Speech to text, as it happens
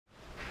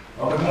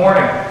Well, good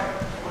morning.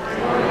 Good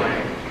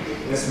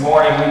morning. This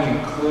morning we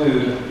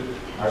conclude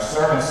our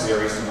sermon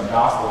series from the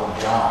Gospel of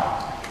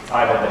John,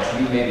 titled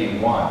That You May Be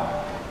One.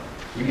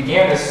 We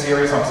began this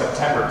series on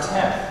September 10th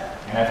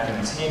and have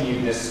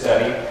continued this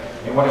study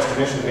in what has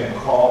traditionally been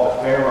called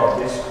the farewell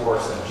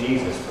discourse of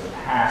Jesus for the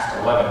past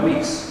 11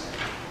 weeks.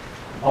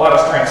 A lot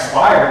has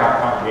transpired in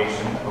our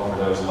congregation over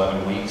those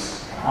 11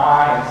 weeks, and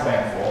I am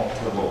thankful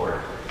to the Lord,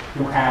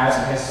 who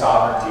has in his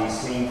sovereignty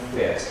seen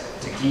fit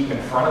to keep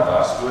in front of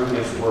us through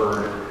his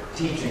word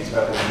teachings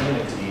about the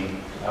unity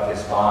of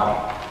his body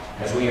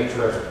as we have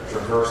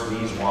traversed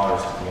these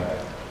waters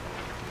together.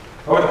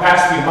 Over the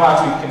past few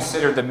months, we've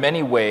considered the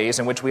many ways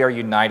in which we are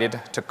united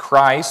to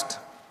Christ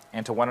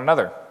and to one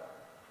another.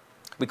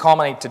 We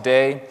culminate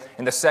today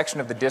in the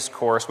section of the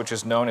discourse which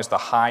is known as the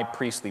high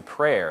priestly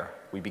prayer.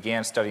 We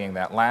began studying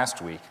that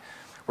last week,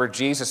 where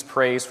Jesus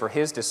prays for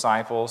his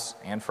disciples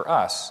and for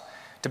us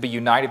to be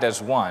united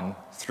as one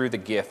through the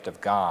gift of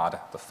God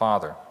the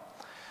Father.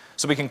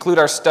 So we conclude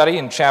our study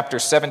in chapter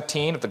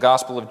 17 of the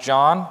Gospel of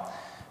John,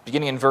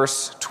 beginning in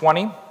verse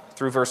 20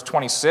 through verse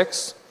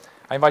 26.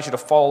 I invite you to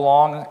follow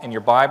along in your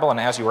Bible and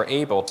as you are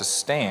able to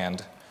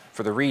stand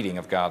for the reading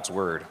of God's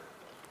Word.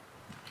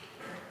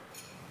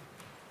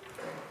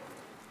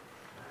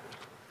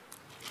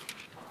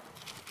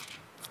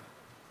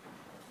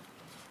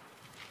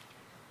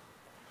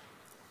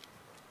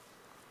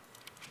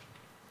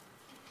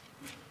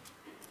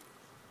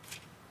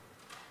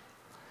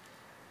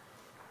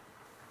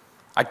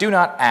 I do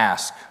not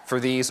ask for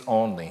these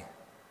only,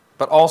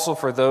 but also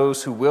for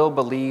those who will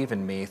believe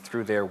in me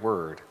through their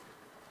word,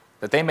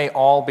 that they may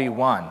all be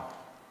one,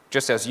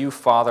 just as you,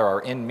 Father,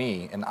 are in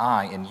me and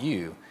I in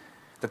you,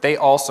 that they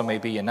also may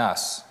be in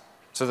us,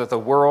 so that the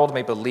world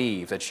may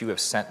believe that you have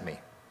sent me.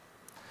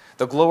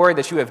 The glory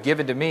that you have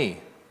given to me,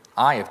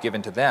 I have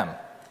given to them,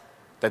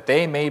 that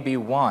they may be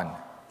one,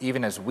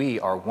 even as we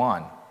are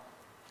one.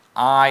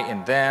 I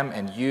in them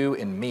and you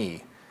in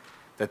me,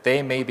 that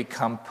they may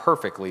become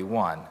perfectly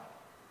one,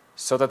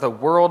 so that the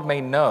world may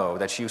know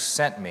that you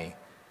sent me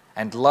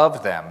and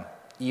love them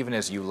even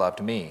as you loved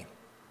me.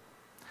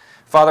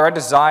 Father, I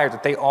desire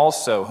that they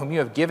also, whom you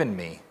have given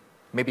me,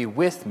 may be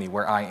with me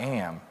where I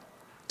am,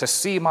 to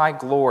see my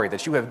glory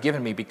that you have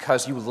given me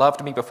because you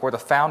loved me before the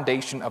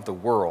foundation of the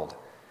world.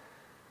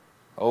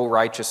 O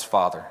righteous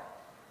Father,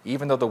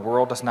 even though the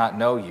world does not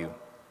know you,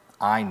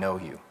 I know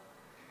you,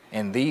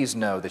 and these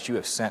know that you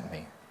have sent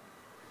me.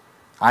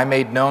 I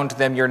made known to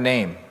them your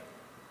name,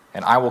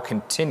 and I will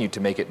continue to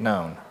make it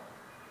known,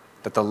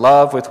 that the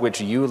love with which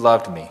you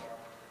loved me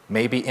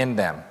may be in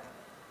them,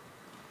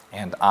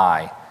 and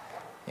I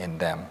in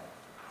them.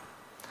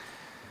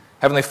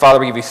 Heavenly Father,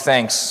 we give you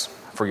thanks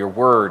for your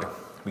word.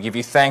 We give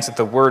you thanks that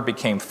the word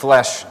became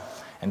flesh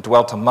and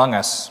dwelt among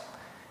us,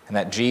 and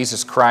that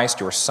Jesus Christ,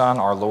 your Son,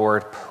 our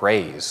Lord,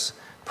 prays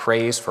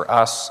for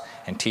us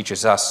and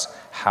teaches us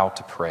how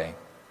to pray.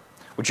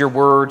 Would your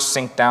word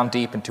sink down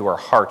deep into our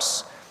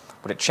hearts?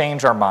 Would it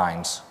change our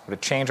minds? Would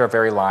it change our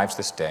very lives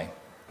this day?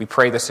 We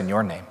pray this in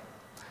your name.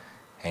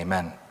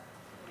 Amen.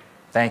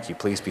 Thank you.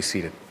 Please be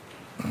seated.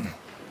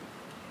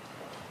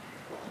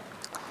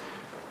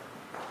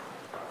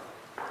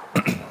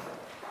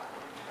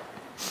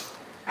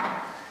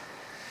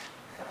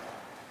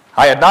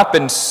 I had not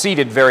been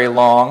seated very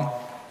long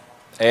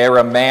ere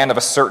a man of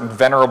a certain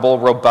venerable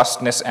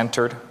robustness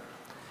entered.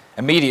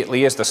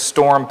 Immediately, as the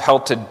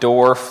storm-pelted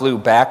door flew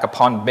back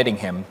upon admitting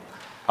him,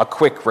 a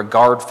quick,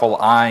 regardful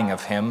eyeing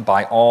of him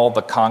by all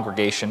the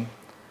congregation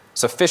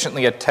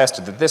sufficiently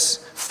attested that this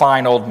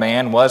fine old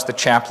man was the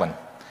chaplain.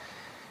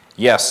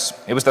 Yes,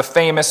 it was the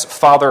famous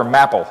Father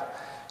Mapple,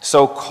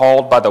 so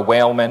called by the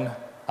whalemen,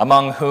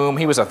 among whom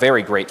he was a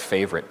very great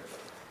favorite.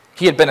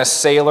 He had been a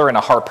sailor and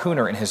a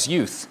harpooner in his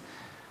youth,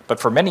 but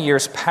for many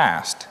years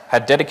past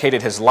had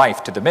dedicated his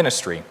life to the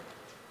ministry.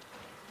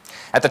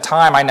 At the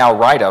time I now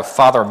write of,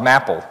 Father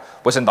Mapple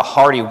was in the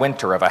hardy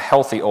winter of a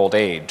healthy old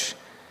age,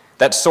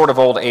 that sort of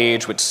old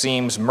age which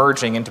seems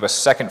merging into a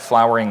second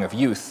flowering of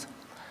youth.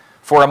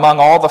 For among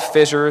all the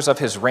fissures of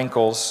his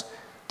wrinkles,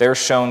 there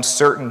shone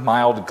certain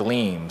mild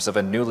gleams of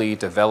a newly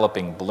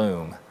developing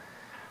bloom,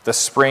 the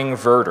spring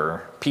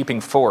verdure peeping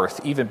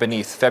forth even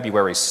beneath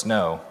February's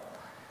snow.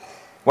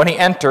 When he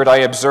entered, I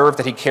observed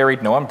that he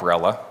carried no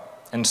umbrella,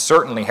 and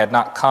certainly had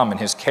not come in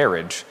his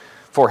carriage,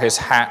 for his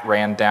hat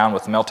ran down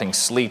with melting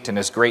sleet, and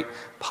his great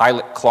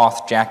pilot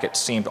cloth jacket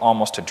seemed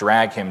almost to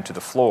drag him to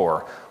the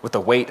floor with the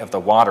weight of the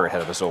water it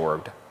had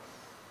absorbed.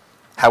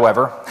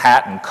 However,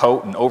 hat and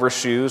coat and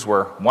overshoes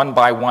were one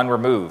by one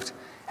removed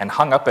and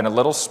hung up in a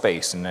little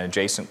space in an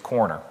adjacent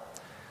corner.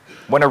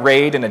 When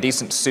arrayed in a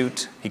decent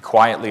suit, he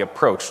quietly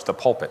approached the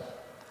pulpit.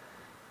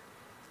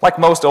 Like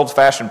most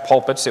old-fashioned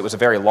pulpits, it was a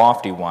very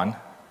lofty one,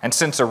 and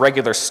since a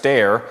regular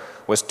stair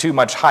was too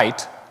much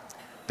height,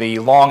 the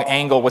long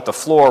angle with the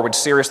floor would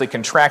seriously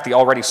contract the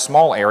already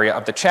small area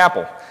of the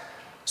chapel.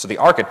 So the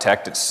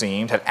architect, it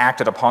seemed, had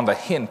acted upon the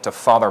hint of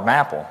Father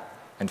Mapple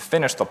and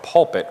finished the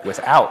pulpit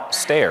without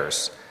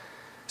stairs,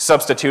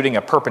 substituting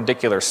a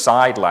perpendicular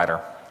side ladder,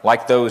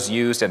 like those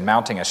used in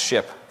mounting a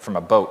ship from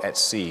a boat at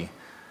sea,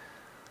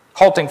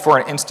 Halting for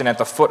an instant at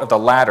the foot of the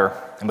ladder,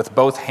 and with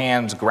both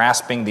hands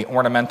grasping the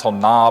ornamental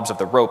knobs of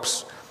the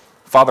ropes,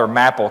 Father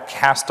Mapple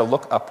cast a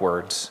look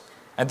upwards,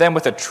 and then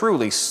with a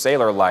truly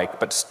sailor-like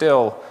but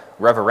still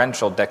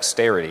reverential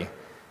dexterity,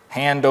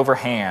 hand over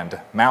hand,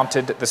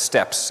 mounted the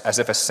steps as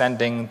if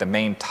ascending the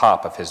main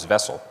top of his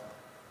vessel.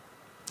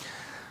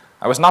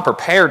 I was not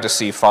prepared to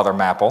see Father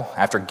Mapple,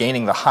 after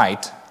gaining the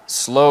height,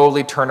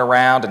 slowly turn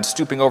around and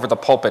stooping over the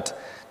pulpit,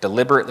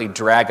 deliberately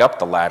drag up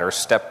the ladder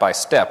step by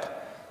step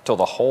till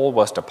the whole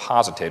was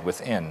deposited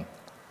within,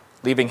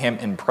 leaving him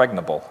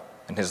impregnable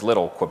in his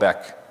little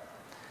Quebec.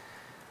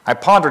 I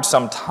pondered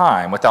some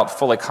time without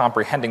fully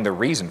comprehending the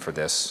reason for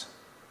this.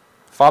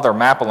 Father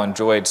Mapple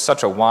enjoyed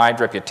such a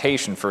wide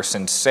reputation for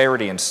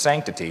sincerity and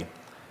sanctity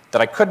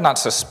that I could not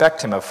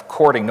suspect him of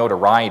courting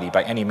notoriety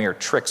by any mere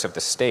tricks of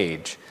the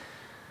stage.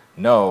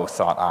 No,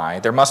 thought I,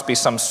 there must be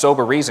some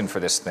sober reason for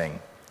this thing.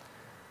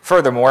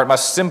 Furthermore, it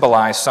must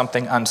symbolize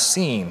something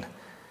unseen.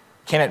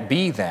 Can it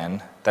be,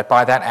 then, that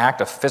by that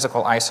act of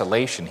physical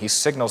isolation he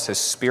signals his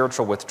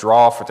spiritual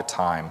withdrawal for the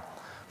time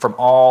from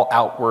all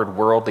outward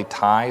worldly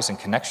ties and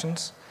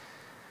connections?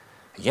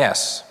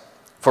 Yes,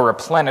 for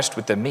replenished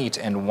with the meat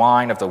and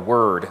wine of the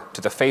Word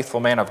to the faithful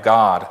man of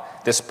God,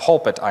 this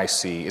pulpit, I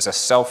see, is a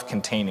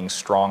self-containing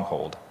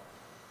stronghold.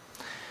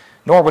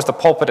 Nor was the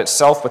pulpit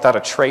itself without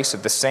a trace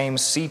of the same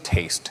sea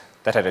taste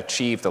that had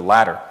achieved the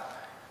ladder.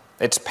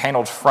 Its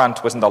paneled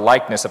front was in the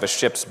likeness of a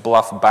ship's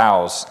bluff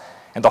bows,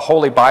 and the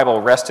Holy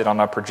Bible rested on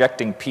a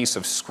projecting piece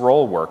of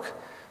scroll work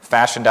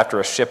fashioned after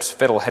a ship's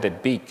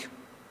fiddle-headed beak.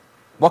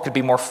 What could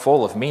be more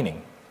full of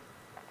meaning?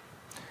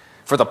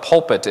 For the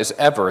pulpit is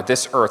ever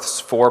this earth's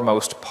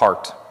foremost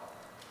part.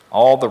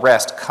 All the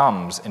rest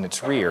comes in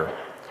its rear.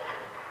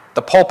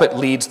 The pulpit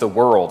leads the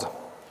world.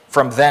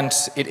 From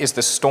thence it is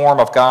the storm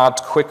of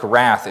God's quick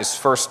wrath is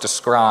first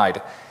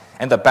descried,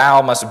 and the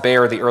bow must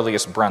bear the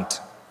earliest brunt.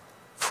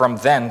 From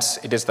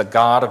thence it is the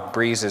God of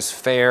breezes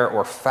fair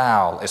or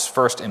foul is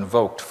first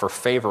invoked for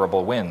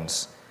favorable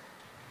winds.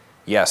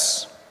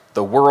 Yes,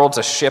 the world's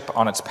a ship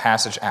on its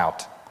passage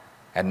out,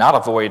 and not a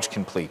voyage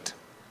complete,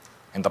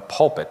 and the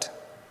pulpit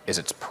is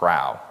its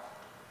prow.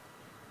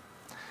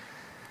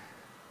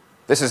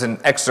 This is an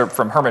excerpt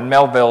from Herman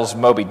Melville's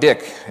Moby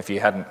Dick, if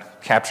you hadn't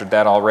captured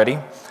that already.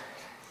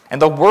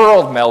 And the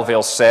world,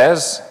 Melville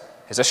says,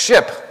 is a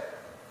ship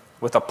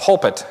with a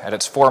pulpit at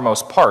its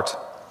foremost part.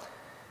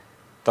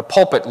 The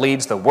pulpit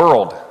leads the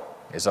world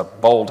is a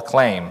bold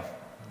claim,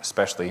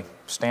 especially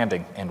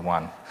standing in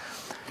one.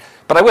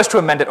 But I wish to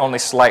amend it only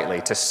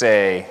slightly to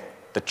say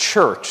the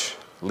church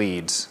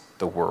leads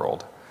the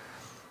world.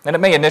 And it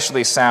may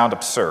initially sound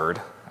absurd,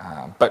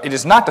 but it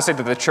is not to say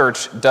that the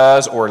church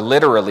does or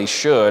literally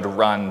should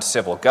run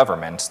civil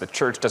governments. The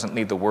church doesn't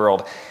lead the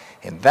world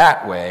in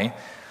that way.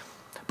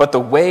 But the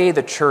way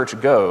the church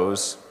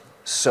goes,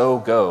 so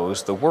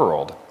goes the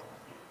world.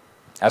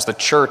 As the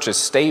church is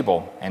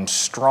stable and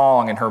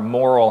strong in her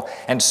moral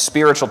and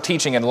spiritual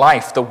teaching and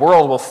life, the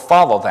world will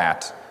follow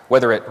that,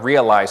 whether it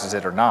realizes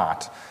it or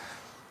not.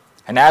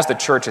 And as the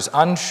church is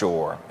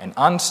unsure and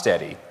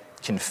unsteady,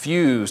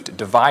 confused,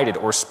 divided,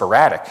 or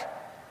sporadic,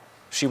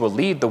 she will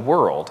lead the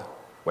world,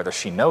 whether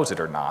she knows it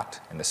or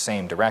not, in the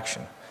same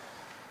direction.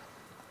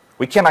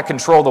 We cannot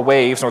control the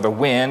waves, nor the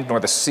wind, nor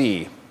the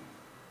sea,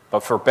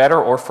 but for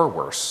better or for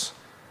worse,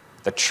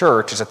 the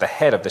church is at the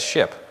head of the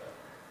ship.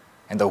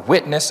 And the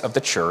witness of the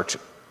church,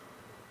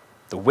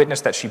 the witness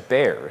that she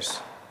bears,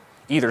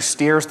 either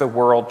steers the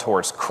world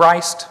towards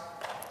Christ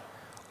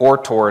or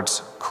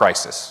towards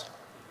crisis.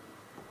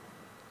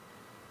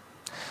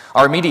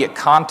 Our immediate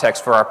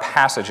context for our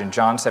passage in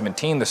John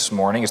 17 this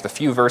morning is the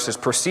few verses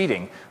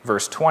preceding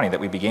verse 20 that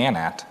we began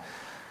at.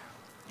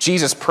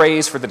 Jesus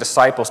prays for the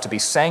disciples to be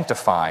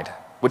sanctified,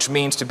 which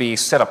means to be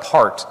set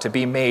apart, to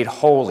be made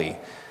holy.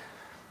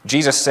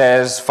 Jesus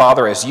says,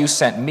 Father, as you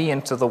sent me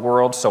into the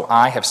world, so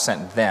I have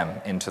sent them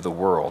into the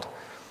world.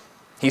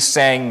 He's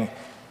saying,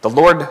 the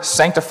Lord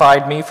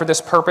sanctified me for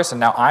this purpose, and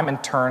now I'm in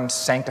turn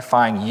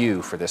sanctifying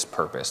you for this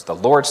purpose. The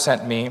Lord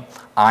sent me,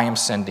 I am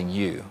sending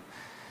you.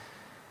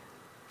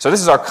 So this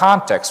is our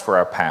context for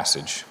our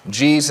passage.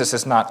 Jesus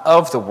is not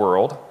of the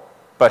world,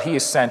 but he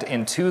is sent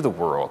into the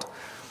world,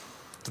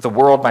 that the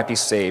world might be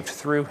saved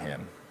through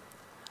him.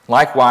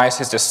 Likewise,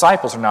 his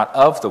disciples are not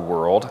of the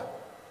world,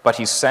 but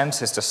he sends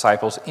his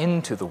disciples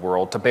into the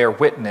world to bear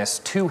witness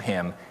to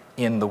him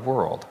in the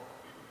world.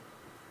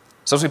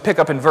 So as we pick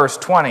up in verse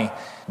 20,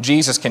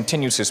 Jesus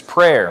continues his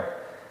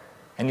prayer,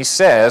 and he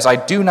says, I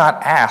do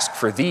not ask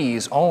for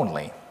these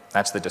only,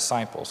 that's the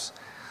disciples,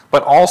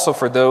 but also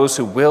for those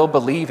who will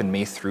believe in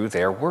me through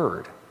their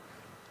word.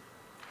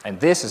 And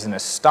this is an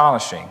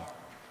astonishing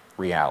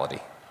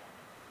reality.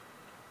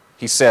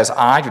 He says,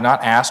 I do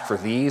not ask for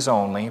these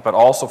only, but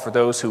also for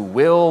those who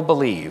will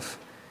believe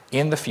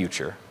in the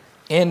future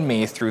in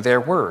me through their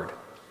word.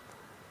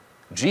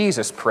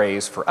 Jesus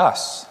prays for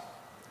us.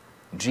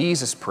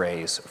 Jesus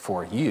prays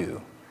for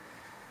you.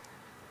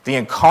 The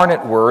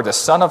incarnate Word, the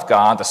Son of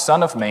God, the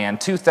Son of Man,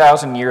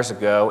 2,000 years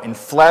ago, in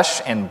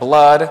flesh and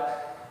blood,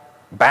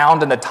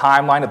 bound in the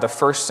timeline of the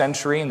first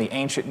century in the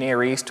ancient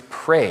Near East,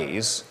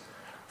 prays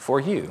for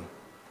you.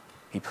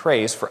 He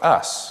prays for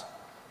us.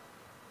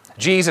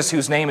 Jesus,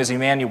 whose name is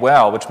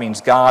Emmanuel, which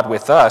means God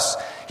with us,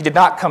 he did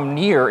not come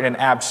near in an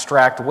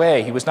abstract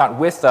way. He was not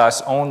with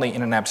us only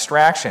in an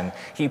abstraction.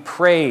 He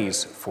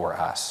prays for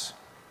us.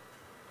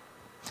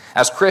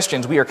 As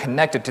Christians, we are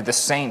connected to the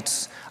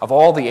saints of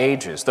all the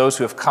ages, those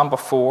who have come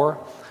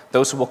before,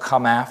 those who will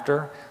come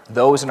after,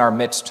 those in our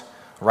midst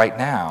right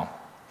now.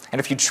 And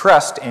if you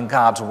trust in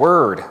God's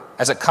word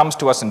as it comes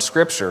to us in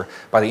Scripture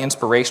by the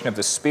inspiration of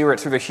the Spirit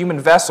through the human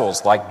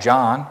vessels like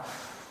John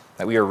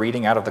that we are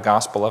reading out of the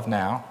Gospel of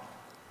now,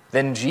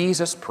 then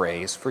Jesus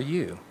prays for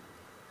you.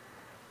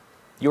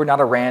 You are not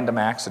a random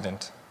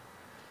accident.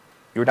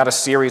 You are not a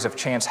series of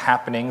chance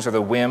happenings or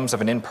the whims of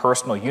an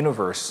impersonal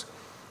universe.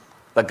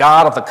 The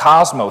God of the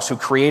cosmos who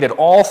created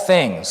all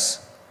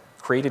things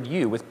created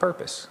you with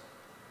purpose.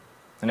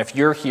 And if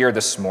you're here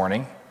this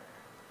morning,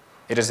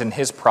 it is in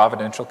his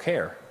providential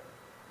care.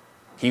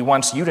 He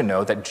wants you to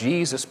know that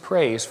Jesus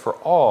prays for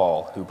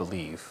all who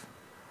believe.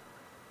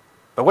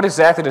 But what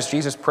exactly does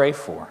Jesus pray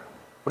for?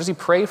 What does he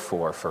pray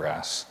for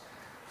us?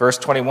 Verse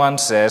 21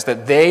 says,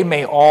 that they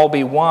may all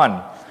be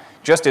one,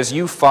 just as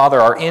you, Father,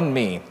 are in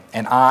me,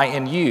 and I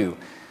in you,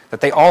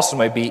 that they also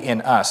may be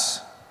in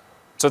us,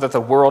 so that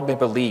the world may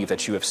believe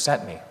that you have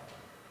sent me.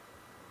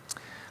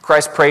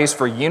 Christ prays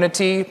for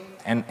unity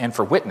and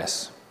for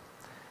witness.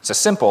 It's a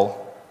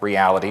simple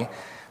reality,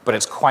 but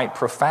it's quite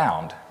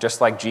profound, just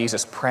like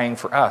Jesus praying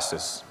for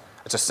us.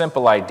 It's a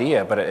simple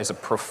idea, but it is a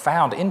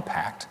profound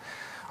impact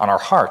on our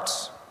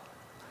hearts.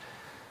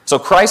 So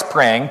Christ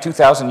praying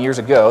 2,000 years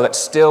ago, that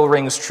still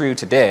rings true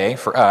today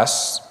for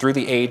us through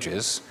the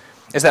ages,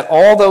 is that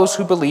all those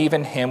who believe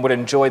in him would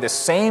enjoy the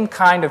same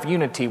kind of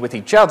unity with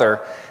each other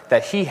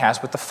that he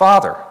has with the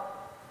Father.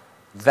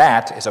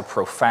 That is a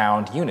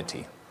profound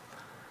unity.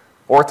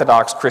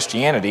 Orthodox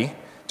Christianity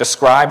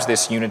describes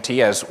this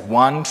unity as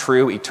one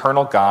true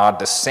eternal God,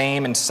 the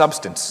same in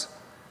substance,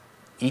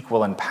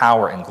 equal in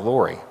power and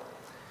glory.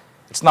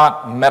 It's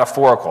not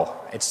metaphorical.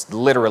 It's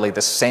literally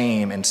the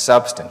same in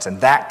substance.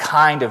 And that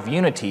kind of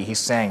unity, he's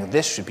saying,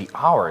 this should be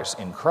ours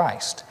in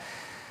Christ.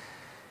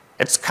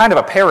 It's kind of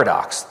a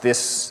paradox,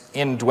 this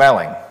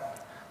indwelling.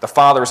 The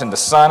Father is in the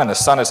Son, and the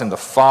Son is in the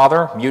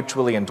Father,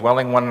 mutually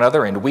indwelling one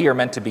another, and we are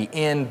meant to be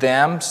in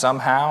them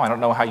somehow. I don't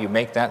know how you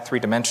make that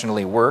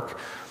three-dimensionally work.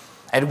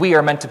 And we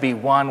are meant to be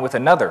one with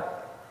another.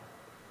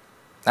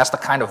 That's the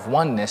kind of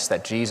oneness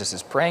that Jesus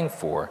is praying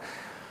for.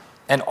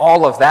 And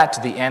all of that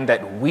to the end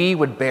that we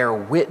would bear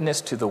witness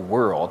to the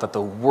world, that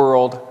the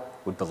world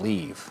would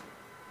believe.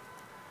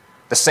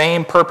 The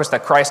same purpose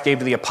that Christ gave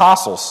to the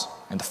apostles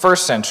in the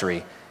first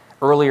century,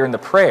 earlier in the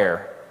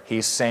prayer,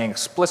 he's saying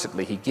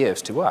explicitly he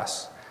gives to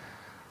us,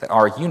 that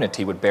our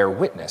unity would bear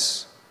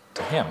witness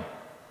to him.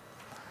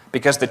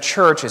 Because the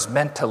church is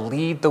meant to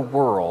lead the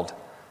world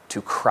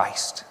to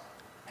Christ.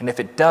 And if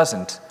it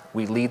doesn't,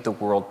 we lead the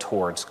world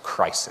towards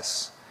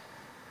crisis.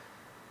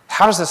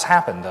 How does this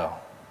happen, though?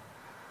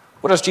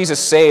 What does Jesus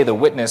say, the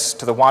witness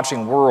to the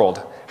watching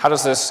world? How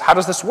does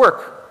this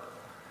work?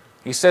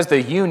 He says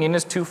the union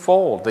is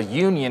twofold. The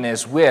union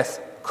is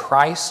with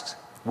Christ,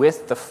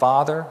 with the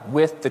Father,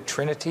 with the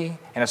Trinity,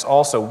 and it's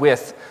also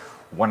with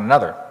one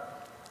another.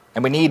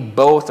 And we need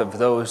both of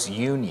those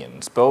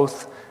unions,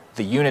 both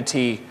the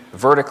unity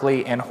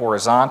vertically and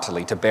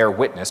horizontally, to bear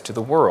witness to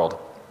the world.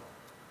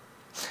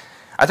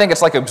 I think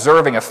it's like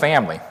observing a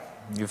family.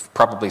 You've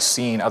probably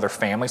seen other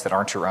families that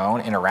aren't your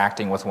own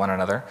interacting with one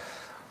another.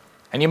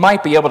 And you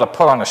might be able to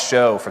put on a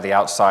show for the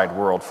outside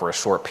world for a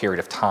short period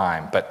of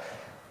time, but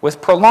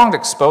with prolonged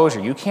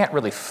exposure, you can't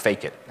really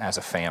fake it as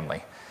a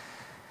family.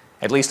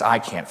 At least I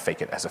can't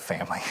fake it as a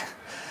family.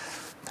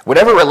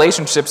 Whatever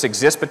relationships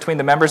exist between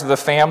the members of the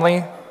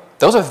family,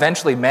 those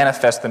eventually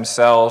manifest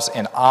themselves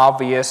in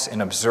obvious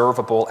and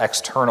observable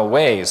external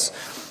ways.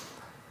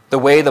 The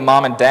way the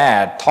mom and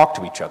dad talk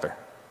to each other.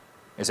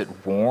 Is it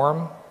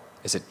warm?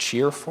 Is it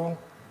cheerful?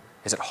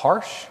 Is it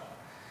harsh?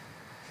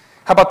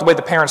 How about the way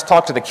the parents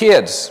talk to the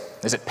kids?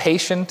 Is it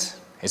patient?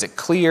 Is it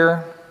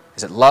clear?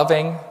 Is it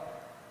loving?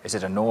 Is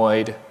it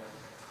annoyed?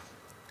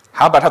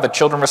 How about how the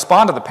children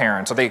respond to the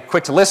parents? Are they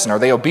quick to listen? Are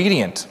they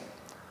obedient?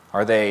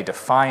 Are they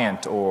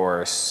defiant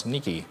or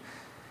sneaky?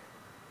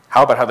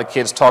 How about how the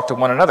kids talk to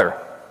one another?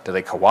 Do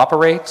they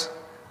cooperate?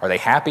 Are they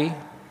happy?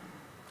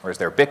 Or is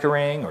there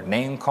bickering or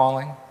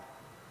name-calling?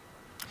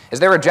 Is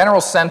there a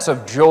general sense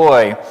of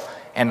joy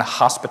and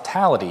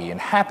hospitality and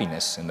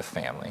happiness in the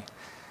family?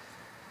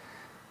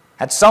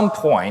 At some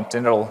point,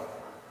 and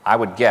I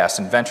would guess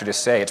and venture to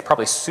say, it's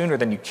probably sooner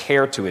than you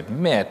care to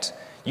admit,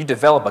 you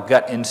develop a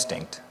gut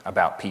instinct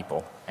about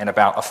people and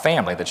about a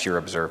family that you're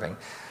observing.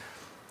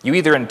 You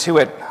either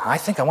intuit, I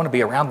think I want to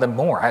be around them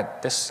more.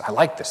 I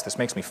like this. This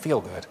makes me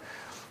feel good.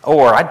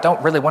 Or I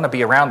don't really want to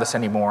be around this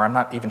anymore. I'm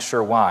not even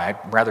sure why.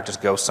 I'd rather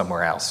just go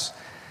somewhere else.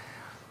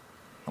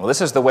 Well,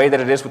 this is the way that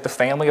it is with the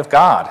family of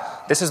God.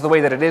 This is the way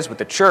that it is with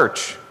the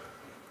church.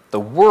 The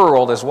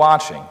world is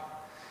watching.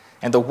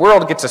 And the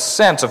world gets a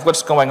sense of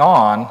what's going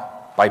on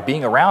by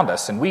being around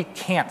us, and we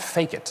can't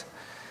fake it.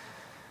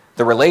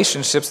 The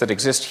relationships that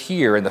exist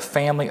here in the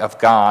family of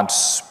God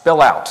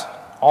spill out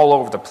all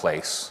over the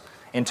place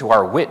into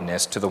our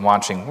witness to the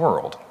watching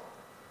world.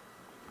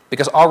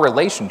 Because our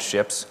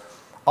relationships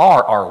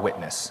are our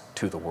witness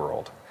to the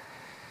world.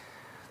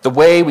 The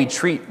way we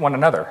treat one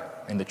another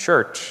in the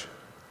church,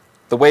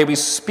 the way we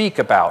speak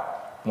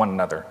about one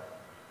another,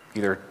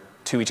 either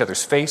to each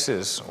other's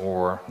faces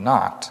or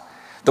not,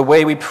 the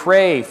way we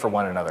pray for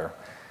one another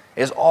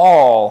is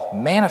all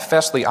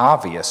manifestly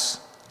obvious,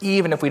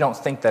 even if we don't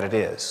think that it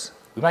is.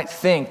 We might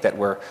think that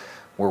we're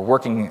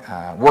working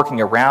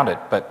around it,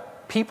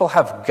 but people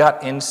have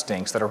gut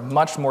instincts that are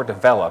much more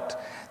developed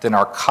than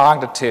our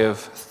cognitive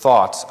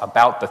thoughts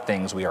about the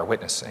things we are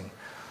witnessing.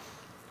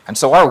 And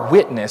so our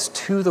witness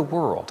to the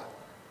world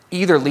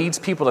either leads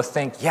people to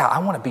think, yeah, I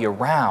want to be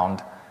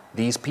around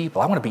these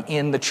people. I want to be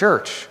in the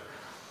church.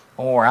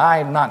 Or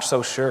I'm not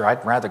so sure.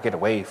 I'd rather get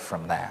away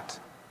from that.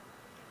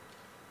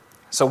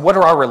 So what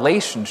are our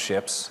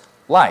relationships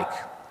like?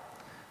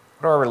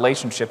 What are our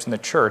relationships in the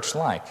church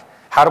like?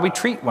 How do we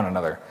treat one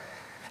another?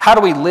 How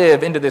do we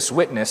live into this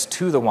witness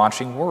to the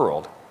watching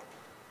world?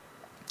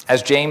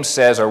 As James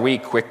says, are we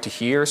quick to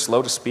hear,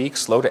 slow to speak,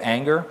 slow to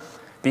anger,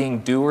 being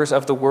doers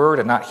of the word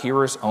and not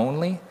hearers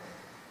only?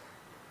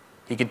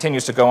 He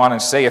continues to go on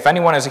and say, if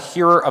anyone is a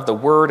hearer of the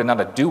word and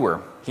not a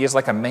doer, he is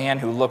like a man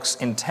who looks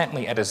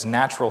intently at his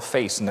natural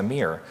face in the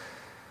mirror.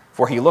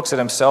 For he looks at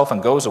himself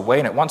and goes away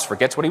and at once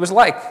forgets what he was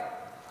like.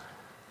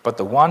 But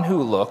the one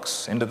who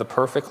looks into the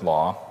perfect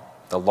law,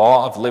 the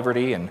law of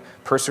liberty, and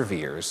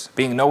perseveres,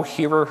 being no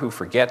hearer who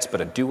forgets,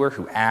 but a doer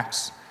who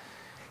acts,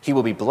 he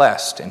will be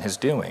blessed in his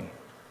doing.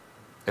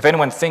 If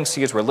anyone thinks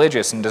he is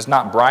religious and does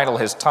not bridle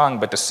his tongue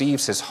but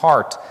deceives his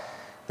heart,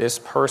 this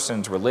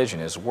person's religion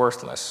is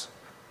worthless.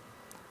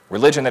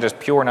 Religion that is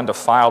pure and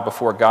undefiled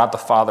before God the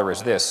Father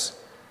is this,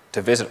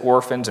 to visit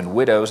orphans and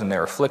widows in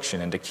their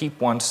affliction and to keep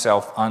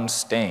oneself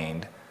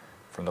unstained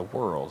from the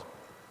world.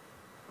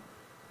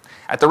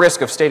 At the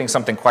risk of stating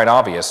something quite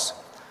obvious,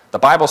 the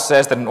Bible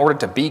says that in order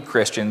to be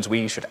Christians,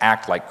 we should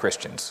act like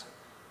Christians.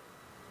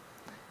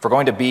 If we're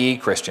going to be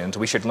Christians,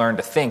 we should learn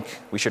to think,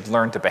 we should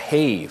learn to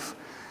behave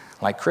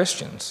like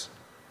Christians.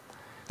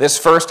 This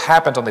first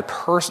happens on the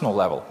personal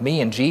level, me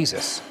and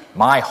Jesus.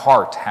 My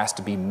heart has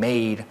to be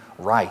made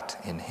right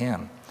in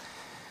him.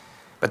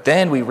 But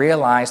then we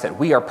realize that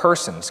we are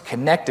persons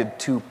connected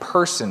to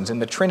persons in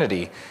the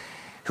Trinity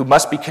who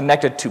must be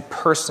connected to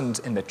persons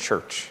in the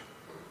church.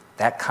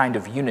 That kind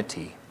of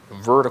unity,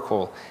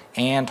 vertical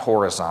and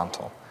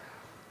horizontal.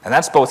 And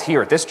that's both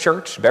here at this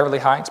church, Beverly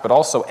Heights, but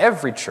also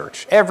every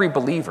church, every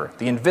believer,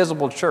 the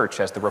invisible church,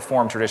 as the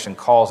Reformed tradition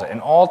calls it,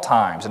 in all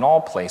times, in all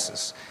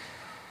places.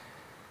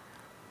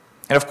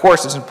 And of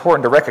course, it's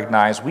important to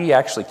recognize we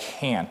actually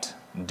can't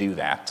do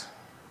that.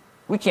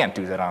 We can't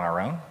do that on our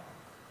own.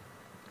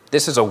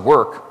 This is a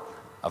work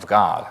of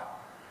God.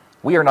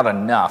 We are not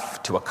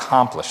enough to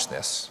accomplish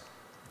this.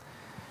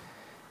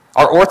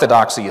 Our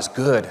orthodoxy is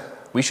good.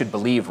 We should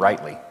believe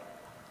rightly.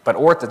 But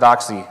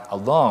orthodoxy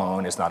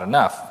alone is not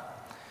enough.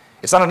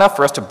 It's not enough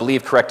for us to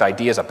believe correct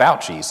ideas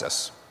about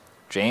Jesus.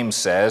 James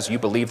says, you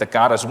believe that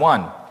God is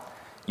one.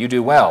 You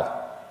do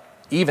well.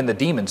 Even the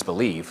demons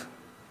believe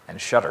and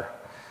shudder.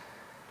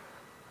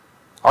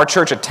 Our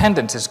church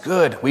attendance is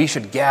good. We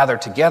should gather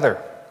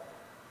together.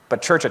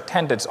 But church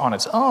attendance on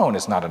its own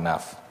is not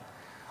enough.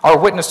 Our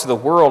witness to the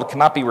world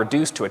cannot be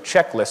reduced to a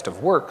checklist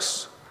of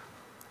works.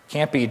 It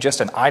can't be just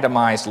an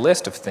itemized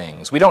list of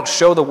things. We don't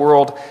show the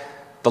world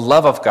the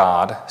love of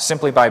God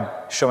simply by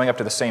showing up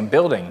to the same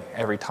building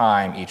every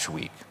time each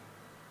week.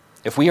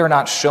 If we are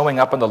not showing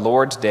up on the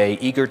Lord's day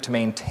eager to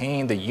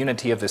maintain the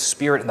unity of the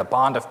Spirit and the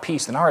bond of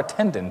peace, then our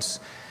attendance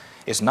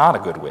is not a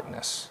good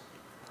witness.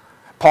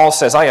 Paul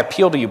says, I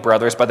appeal to you,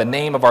 brothers, by the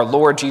name of our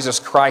Lord Jesus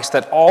Christ,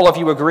 that all of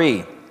you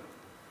agree,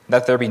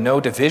 that there be no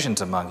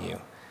divisions among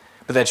you,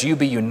 but that you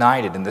be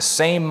united in the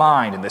same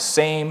mind and the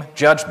same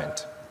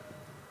judgment.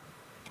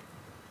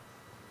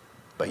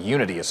 But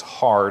unity is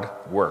hard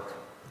work.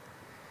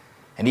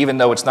 And even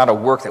though it's not a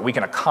work that we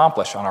can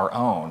accomplish on our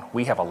own,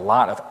 we have a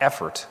lot of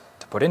effort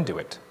to put into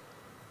it.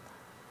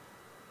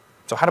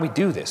 So how do we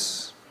do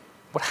this?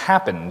 What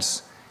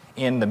happens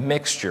in the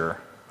mixture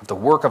of the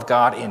work of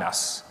God in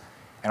us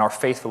and our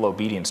faithful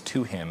obedience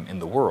to him in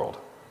the world?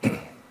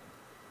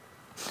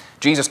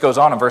 Jesus goes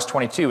on in verse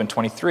 22 and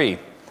 23.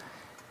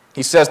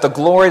 He says, the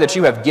glory that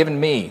you have given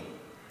me,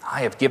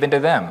 I have given to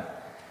them,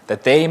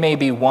 that they may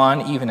be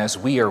one even as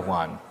we are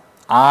one.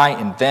 I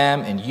in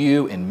them and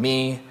you in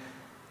me,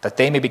 that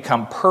they may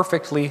become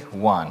perfectly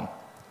one,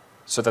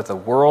 so that the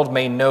world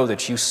may know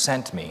that you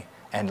sent me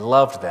and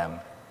loved them,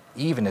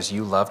 even as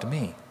you loved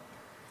me.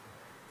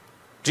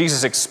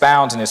 Jesus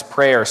expounds in his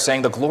prayer,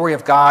 saying the glory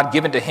of God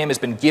given to him has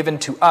been given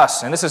to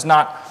us. And this is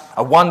not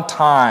a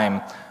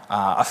one-time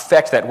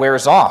effect that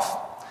wears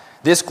off.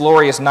 This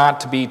glory is not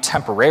to be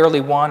temporarily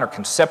one or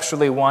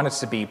conceptually one. It's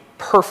to be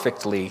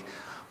perfectly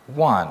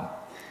one.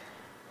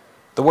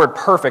 The word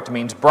perfect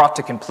means brought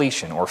to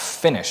completion or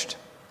finished.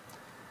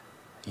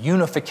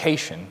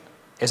 Unification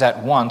is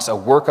at once a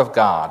work of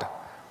God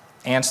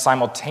and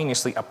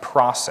simultaneously a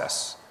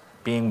process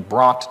being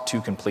brought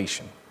to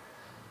completion,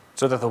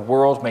 so that the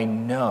world may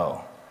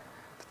know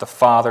that the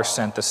Father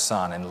sent the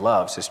Son and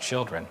loves his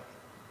children.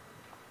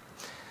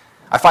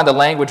 I find the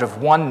language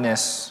of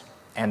oneness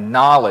and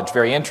knowledge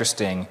very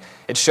interesting.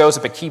 It shows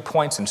up at key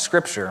points in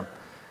Scripture.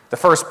 The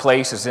first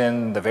place is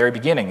in the very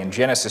beginning, in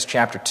Genesis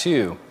chapter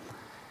 2.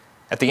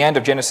 At the end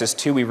of Genesis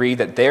 2, we read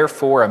that,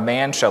 "Therefore a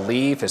man shall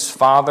leave his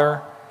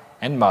father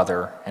and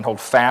mother and hold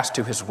fast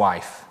to his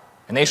wife,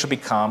 and they shall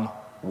become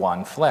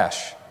one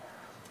flesh."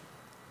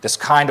 This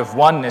kind of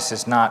oneness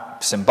is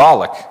not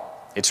symbolic.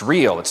 It's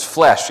real, it's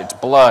flesh, it's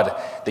blood,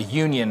 the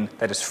union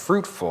that is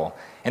fruitful,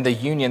 and the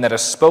union that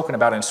is spoken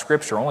about in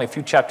Scripture only a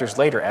few chapters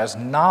later as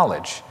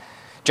knowledge.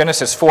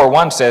 Genesis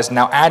 4:1 says,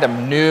 "Now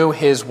Adam knew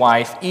his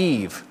wife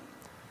Eve,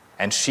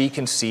 and she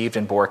conceived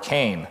and bore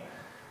Cain,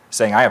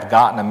 saying, I have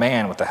gotten a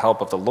man with the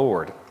help of the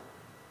Lord."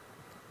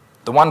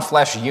 The one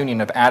flesh union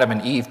of Adam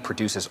and Eve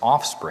produces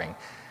offspring.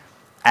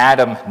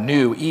 Adam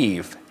knew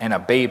Eve, and a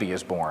baby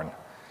is born.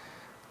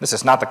 This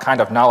is not the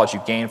kind of knowledge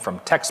you gain from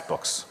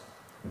textbooks.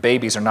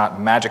 Babies are not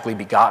magically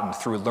begotten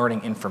through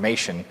learning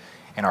information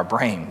in our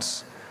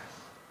brains.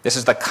 This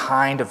is the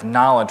kind of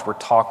knowledge we're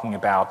talking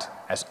about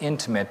as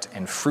intimate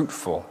and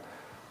fruitful.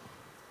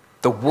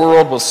 The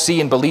world will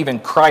see and believe in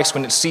Christ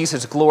when it sees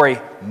his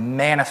glory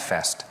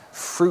manifest,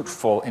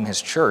 fruitful in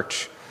his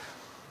church.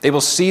 They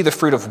will see the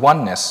fruit of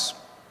oneness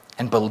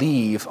and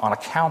believe on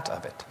account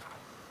of it.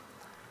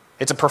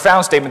 It's a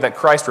profound statement that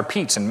Christ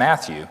repeats in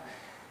Matthew.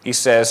 He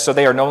says, "So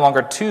they are no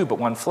longer two, but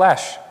one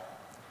flesh.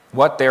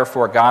 What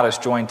therefore God has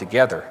joined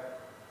together,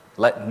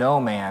 let no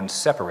man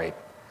separate."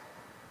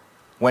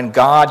 When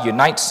God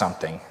unites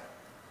something,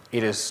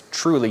 it is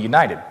truly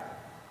united.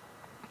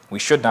 We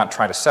should not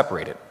try to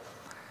separate it.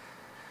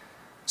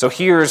 So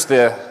here's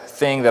the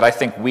thing that I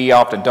think we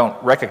often don't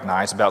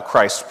recognize about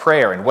Christ's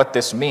prayer and what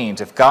this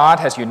means. If God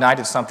has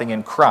united something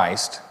in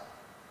Christ,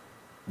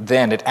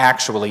 then it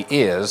actually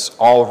is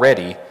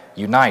already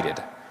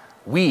united.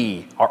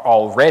 We are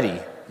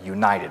already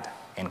united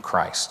in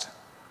Christ.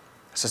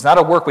 This is not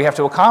a work we have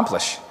to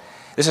accomplish.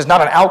 This is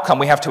not an outcome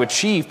we have to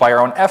achieve by our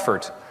own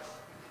effort.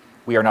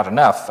 We are not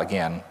enough,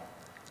 again.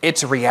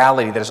 It's a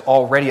reality that is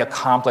already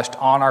accomplished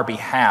on our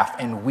behalf,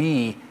 and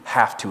we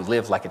have to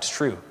live like it's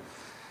true.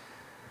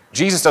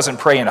 Jesus doesn't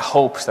pray in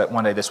hopes that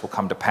one day this will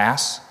come to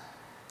pass.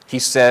 He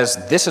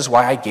says, "This is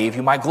why I gave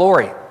you my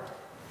glory.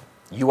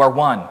 You are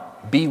one.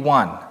 Be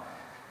one."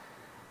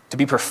 To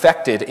be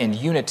perfected in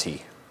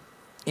unity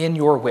in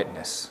your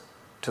witness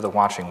to the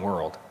watching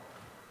world.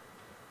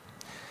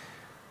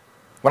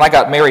 When I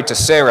got married to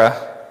Sarah,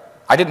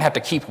 I didn't have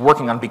to keep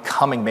working on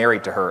becoming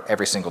married to her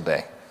every single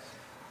day.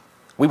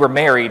 We were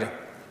married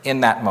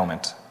in that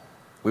moment.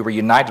 We were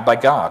united by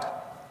God.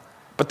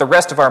 But the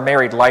rest of our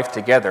married life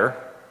together,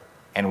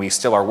 and we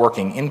still are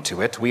working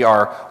into it, we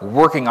are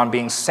working on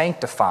being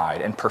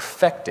sanctified and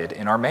perfected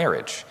in our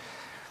marriage.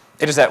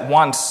 It is at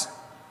once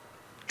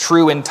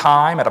true in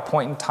time, at a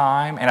point in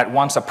time, and at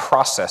once a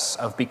process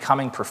of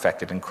becoming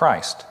perfected in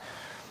Christ.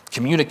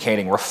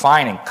 Communicating,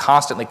 refining,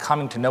 constantly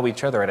coming to know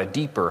each other at a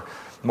deeper,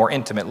 more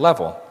intimate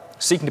level,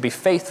 seeking to be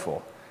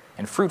faithful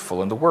and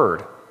fruitful in the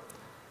Word.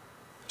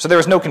 So there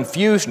is no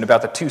confusion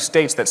about the two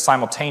states that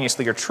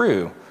simultaneously are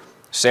true.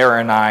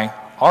 Sarah and I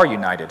are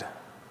united,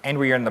 and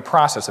we are in the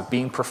process of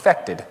being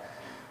perfected.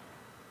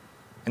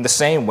 In the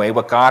same way,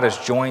 what God has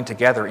joined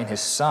together in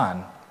his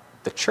Son,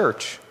 the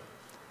church,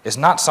 is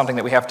not something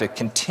that we have to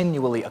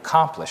continually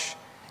accomplish.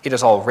 It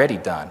is already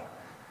done.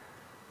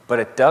 But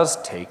it does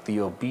take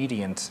the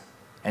obedient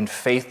and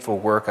faithful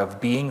work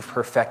of being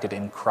perfected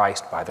in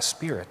Christ by the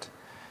Spirit,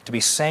 to be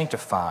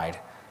sanctified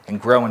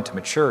and grow into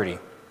maturity.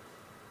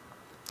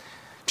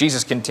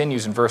 Jesus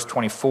continues in verse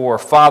 24,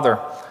 "Father,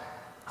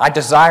 I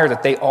desire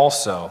that they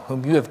also,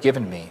 whom you have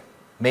given me,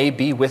 may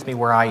be with me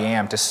where I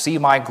am, to see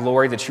my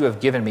glory that you have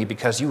given me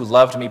because you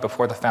loved me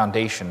before the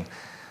foundation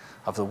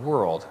of the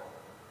world."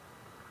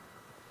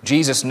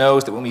 Jesus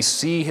knows that when we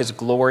see his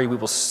glory, we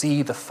will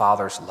see the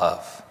Father's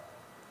love.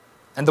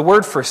 And the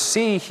word for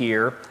 "see"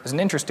 here is an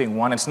interesting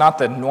one. It's not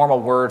the normal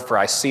word for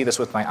 "I see this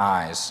with my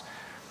eyes."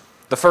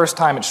 The first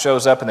time it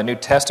shows up in the New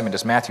Testament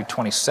is Matthew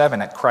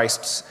 27 at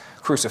Christ's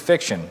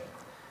crucifixion,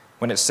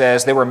 when it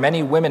says, "There were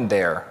many women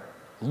there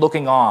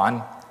looking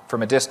on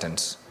from a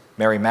distance,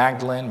 Mary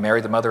Magdalene, Mary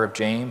the mother of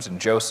James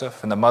and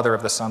Joseph, and the mother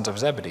of the sons of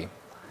Zebedee."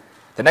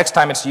 The next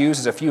time it's used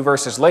is a few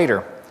verses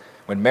later,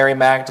 when Mary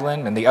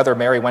Magdalene and the other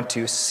Mary went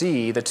to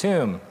see the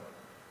tomb.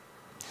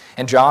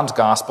 In John's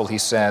gospel, he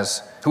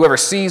says, "Whoever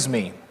sees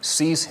me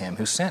sees him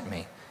who sent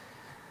me."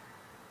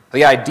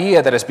 The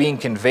idea that is being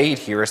conveyed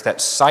here is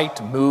that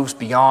sight moves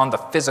beyond the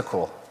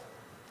physical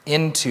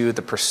into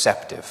the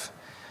perceptive.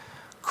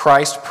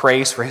 Christ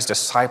prays for his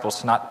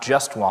disciples to not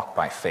just walk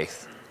by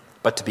faith,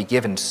 but to be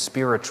given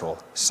spiritual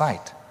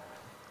sight.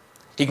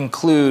 He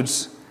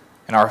concludes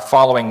in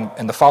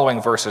the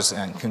following verses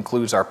and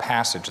concludes our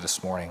passage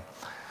this morning.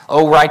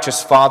 "O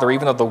righteous Father,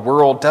 even though the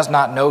world does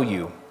not know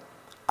you,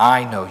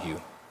 I know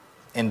you,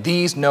 and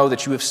these know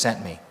that you have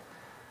sent me.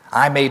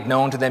 I made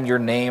known to them your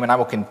name, and I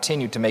will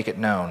continue to make it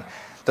known,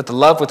 that the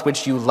love with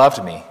which you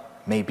loved me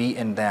may be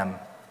in them,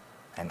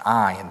 and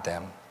I in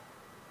them.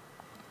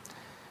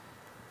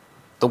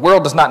 The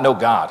world does not know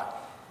God,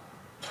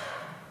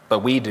 but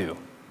we do.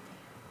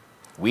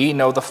 We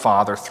know the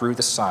Father through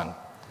the Son.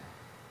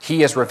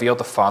 He has revealed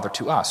the Father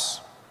to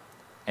us,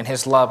 and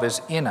his love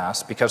is in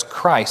us because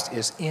Christ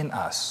is in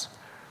us.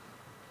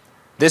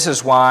 This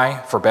is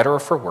why, for better or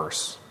for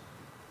worse,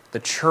 the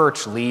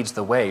church leads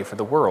the way for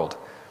the world.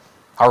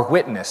 Our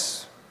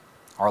witness,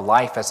 our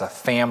life as a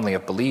family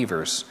of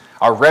believers,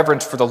 our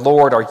reverence for the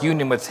Lord, our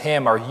union with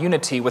him, our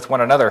unity with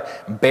one another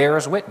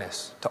bears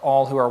witness to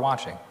all who are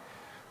watching.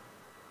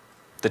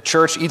 The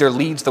church either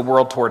leads the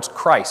world towards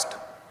Christ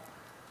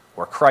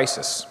or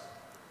crisis.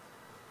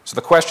 So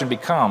the question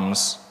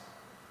becomes,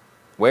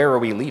 where are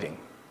we leading?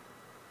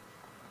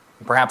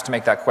 Perhaps to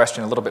make that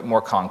question a little bit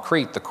more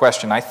concrete, the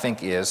question I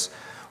think is,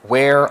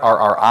 where are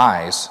our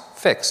eyes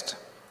fixed?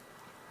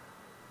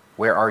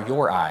 Where are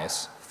your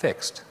eyes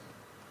fixed?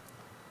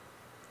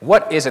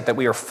 What is it that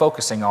we are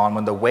focusing on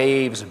when the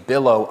waves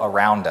billow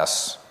around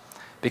us?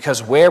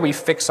 Because where we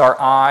fix our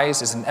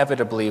eyes is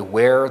inevitably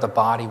where the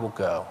body will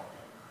go.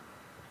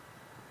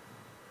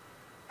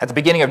 At the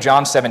beginning of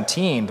John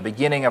 17, the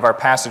beginning of our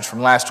passage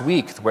from last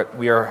week, what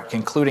we are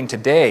concluding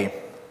today,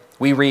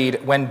 we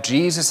read, "When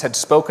Jesus had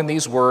spoken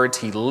these words,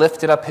 he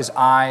lifted up his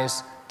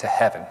eyes to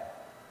heaven."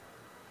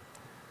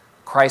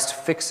 Christ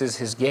fixes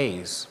his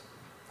gaze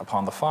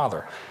upon the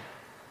Father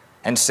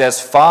and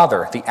says,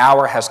 "Father, the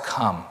hour has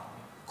come.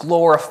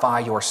 Glorify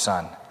your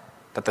Son,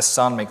 that the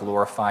Son may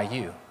glorify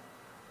you."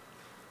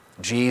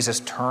 Jesus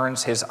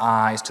turns his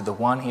eyes to the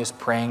one he is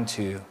praying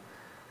to,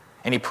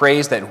 and he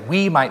prays that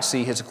we might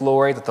see his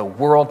glory, that the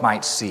world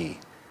might see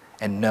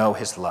and know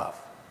his love.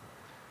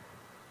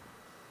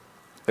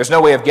 There's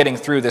no way of getting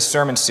through this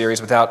sermon series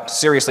without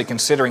seriously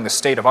considering the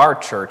state of our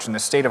church and the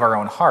state of our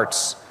own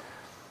hearts.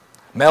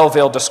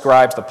 Melville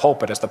describes the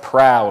pulpit as the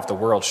prow of the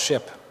world's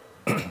ship.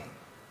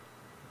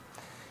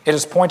 It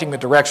is pointing the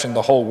direction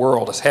the whole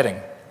world is heading.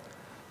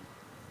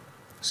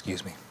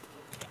 Excuse me.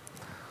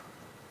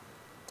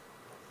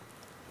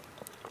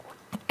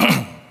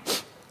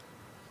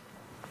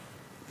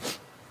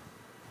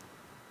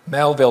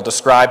 Melville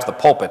describes the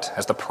pulpit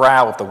as the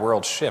prow of the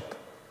world's ship.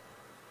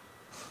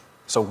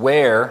 So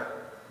where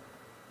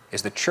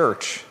is the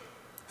church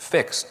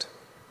fixed?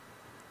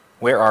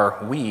 Where are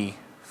we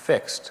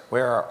fixed?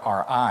 Where are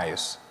our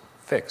eyes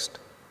fixed?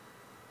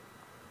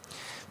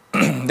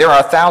 There are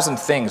 1,000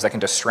 things that can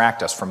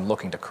distract us from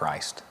looking to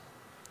Christ.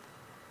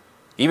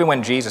 Even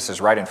when Jesus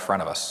is right in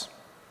front of us,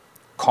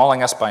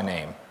 calling us by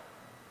name,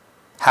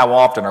 how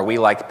often are we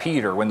like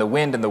Peter when the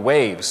wind and the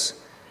waves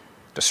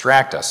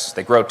distract us?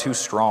 They grow too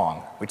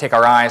strong. We take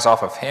our eyes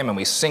off of him and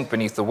we sink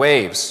beneath the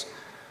waves.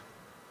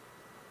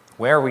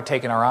 Where are we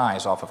taking our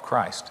eyes off of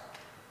Christ?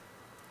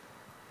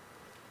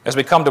 As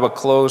we come to a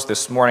close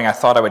this morning, I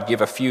thought I would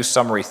give a few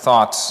summary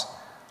thoughts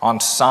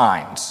on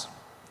signs.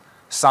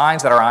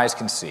 Signs that our eyes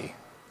can see,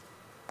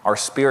 our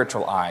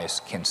spiritual eyes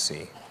can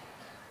see.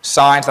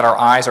 Signs that our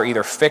eyes are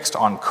either fixed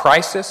on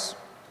crisis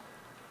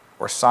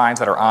or signs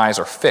that our eyes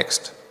are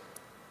fixed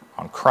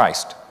on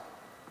Christ.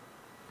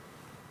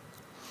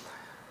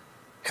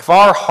 If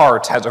our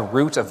heart has a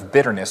root of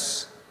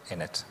bitterness in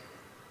it,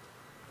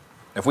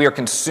 if we are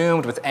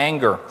consumed with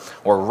anger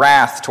or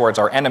wrath towards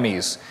our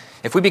enemies,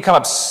 if we become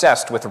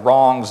obsessed with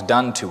wrongs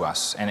done to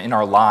us and in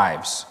our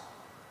lives,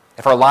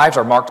 if our lives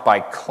are marked by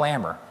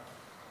clamor,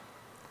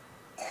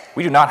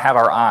 we do not have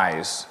our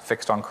eyes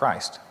fixed on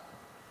Christ.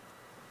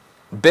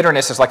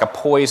 Bitterness is like a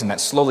poison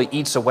that slowly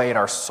eats away at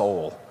our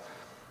soul.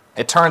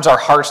 It turns our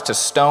hearts to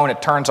stone.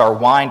 It turns our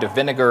wine to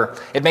vinegar.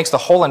 It makes the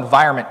whole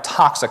environment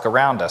toxic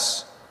around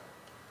us.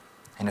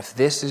 And if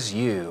this is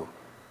you,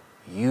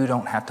 you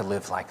don't have to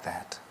live like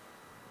that.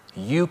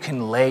 You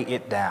can lay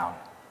it down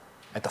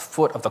at the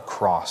foot of the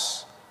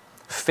cross.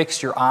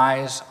 Fix your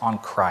eyes on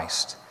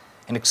Christ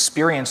and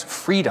experience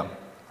freedom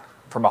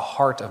from a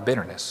heart of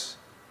bitterness.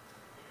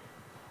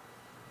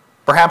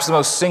 Perhaps the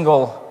most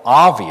single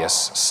obvious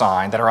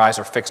sign that our eyes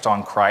are fixed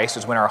on Christ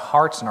is when our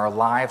hearts and our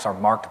lives are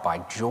marked by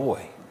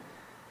joy.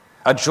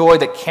 A joy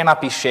that cannot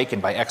be shaken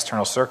by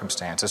external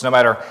circumstances. No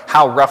matter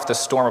how rough the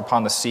storm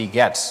upon the sea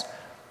gets,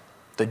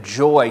 the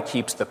joy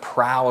keeps the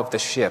prow of the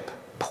ship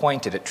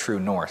pointed at true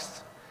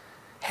north,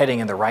 heading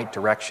in the right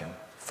direction,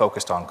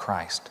 focused on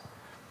Christ.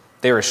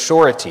 There is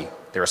surety,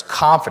 there is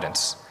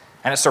confidence,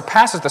 and it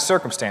surpasses the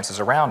circumstances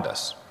around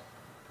us.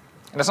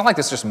 And it's not like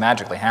this just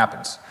magically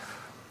happens.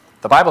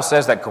 The Bible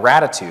says that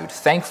gratitude,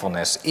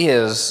 thankfulness,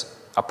 is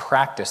a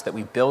practice that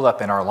we build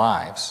up in our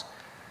lives.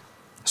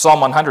 Psalm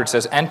 100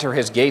 says, "Enter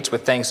his gates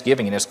with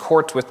thanksgiving and his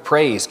courts with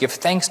praise. Give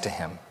thanks to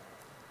him."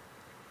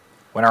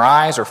 When our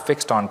eyes are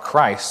fixed on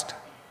Christ,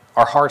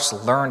 our hearts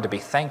learn to be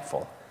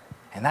thankful,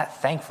 and that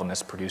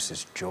thankfulness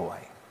produces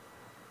joy.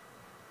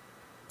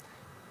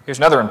 Here's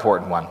another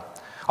important one.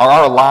 Are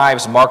our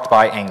lives marked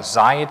by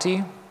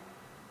anxiety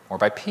or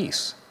by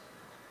peace?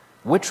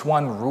 Which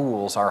one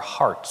rules our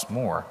hearts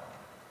more?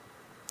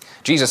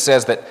 Jesus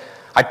says that,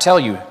 "I tell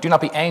you, do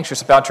not be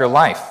anxious about your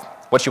life,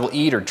 what you will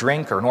eat or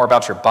drink, or nor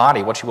about your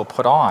body, what you will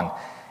put on.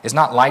 Is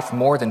not life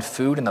more than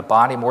food and the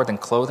body more than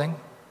clothing?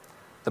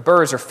 The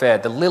birds are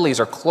fed, the lilies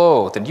are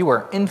clothed, and you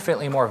are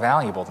infinitely more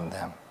valuable than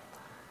them.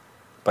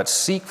 But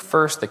seek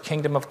first the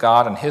kingdom of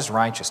God and his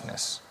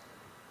righteousness,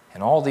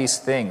 and all these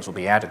things will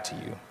be added to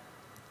you.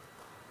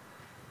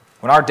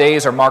 When our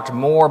days are marked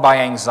more by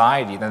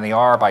anxiety than they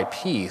are by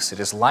peace, it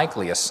is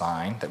likely a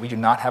sign that we do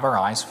not have our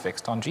eyes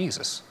fixed on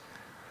Jesus.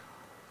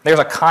 There's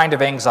a kind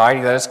of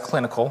anxiety that is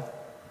clinical.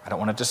 I don't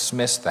want to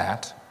dismiss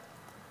that.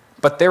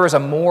 But there is a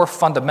more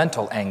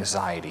fundamental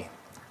anxiety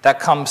that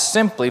comes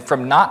simply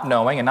from not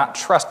knowing and not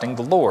trusting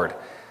the Lord.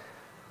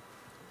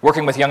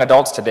 Working with young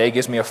adults today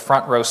gives me a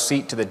front row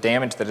seat to the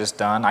damage that is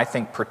done, I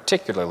think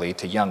particularly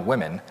to young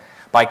women,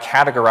 by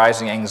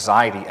categorizing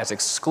anxiety as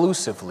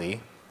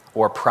exclusively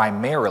or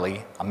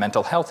primarily a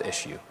mental health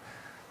issue.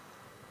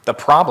 The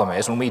problem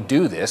is when we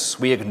do this,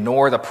 we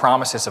ignore the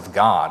promises of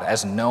God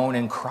as known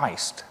in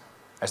Christ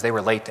as they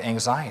relate to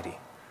anxiety.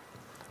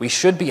 We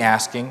should be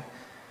asking,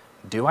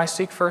 do I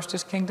seek first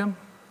his kingdom?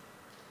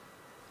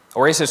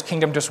 Or is his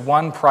kingdom just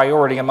one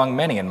priority among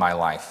many in my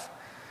life?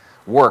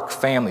 Work,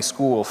 family,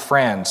 school,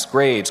 friends,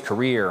 grades,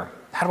 career.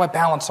 How do I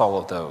balance all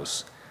of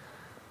those?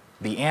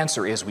 The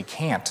answer is we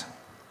can't.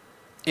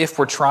 If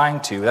we're trying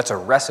to, that's a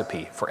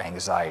recipe for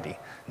anxiety,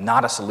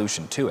 not a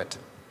solution to it.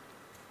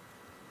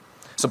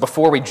 So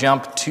before we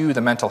jump to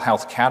the mental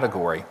health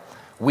category,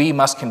 we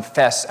must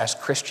confess as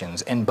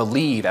Christians and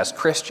believe as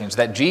Christians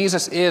that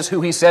Jesus is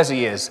who he says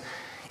he is,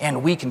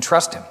 and we can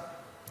trust him.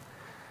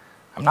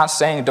 I'm not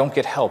saying don't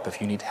get help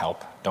if you need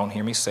help. Don't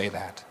hear me say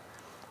that.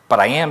 But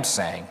I am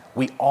saying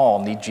we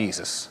all need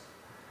Jesus.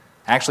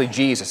 Actually,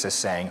 Jesus is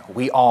saying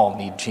we all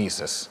need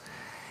Jesus.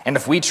 And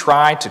if we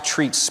try to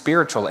treat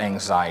spiritual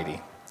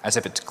anxiety as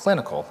if it's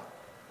clinical,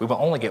 we will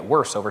only get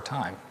worse over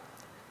time.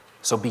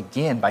 So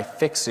begin by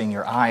fixing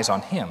your eyes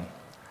on him.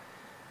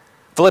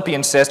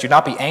 Philippians says, do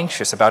not be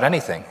anxious about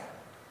anything,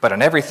 but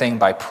in everything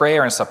by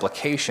prayer and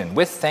supplication,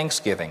 with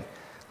thanksgiving,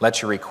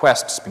 let your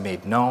requests be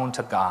made known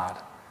to God.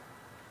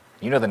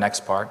 You know the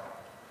next part.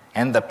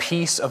 And the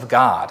peace of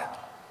God,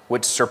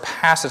 which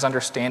surpasses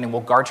understanding,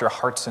 will guard your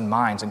hearts and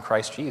minds in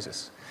Christ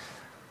Jesus.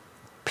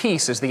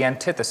 Peace is the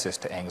antithesis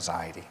to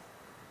anxiety.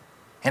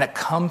 And it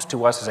comes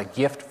to us as a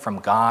gift from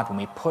God when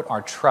we put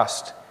our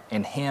trust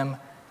in him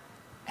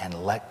and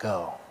let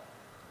go.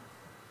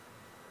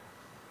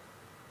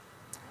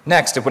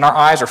 Next, when our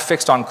eyes are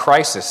fixed on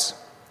crisis,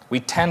 we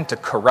tend to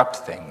corrupt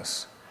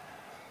things.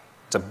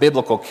 It's a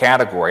biblical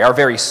category. Our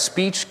very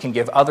speech can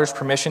give others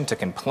permission to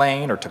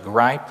complain or to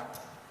gripe.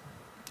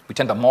 We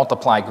tend to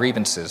multiply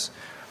grievances.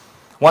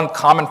 One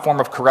common form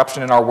of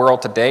corruption in our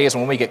world today is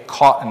when we get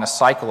caught in a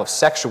cycle of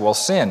sexual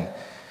sin,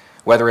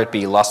 whether it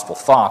be lustful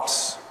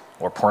thoughts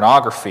or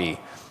pornography,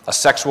 a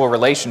sexual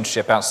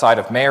relationship outside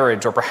of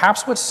marriage, or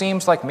perhaps what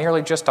seems like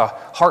merely just a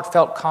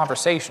heartfelt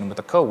conversation with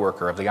a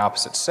coworker of the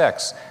opposite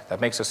sex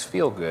that makes us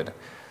feel good.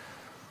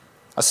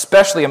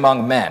 Especially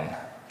among men,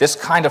 this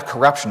kind of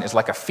corruption is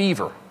like a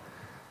fever.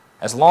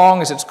 As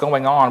long as it's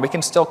going on, we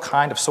can still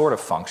kind of sort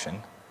of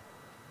function,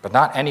 but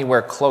not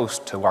anywhere close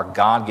to our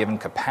God-given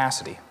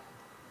capacity.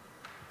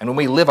 And when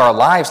we live our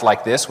lives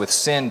like this, with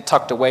sin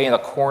tucked away in a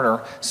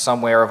corner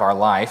somewhere of our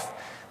life,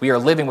 we are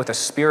living with a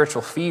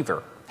spiritual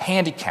fever,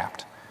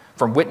 handicapped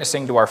from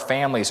witnessing to our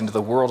families and to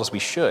the world as we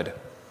should.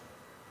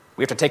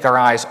 We have to take our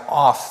eyes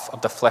off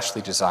of the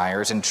fleshly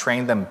desires and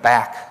train them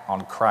back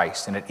on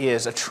Christ. And it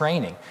is a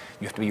training.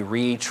 You have to be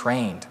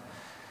retrained.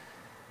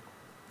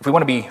 If we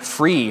want to be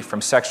free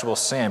from sexual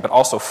sin, but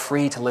also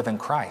free to live in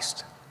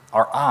Christ,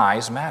 our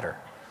eyes matter.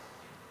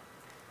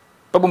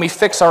 But when we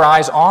fix our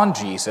eyes on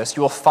Jesus,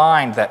 you will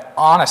find that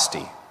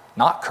honesty,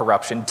 not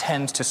corruption,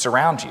 tends to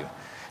surround you.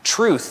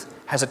 Truth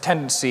has a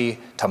tendency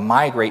to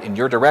migrate in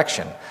your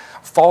direction.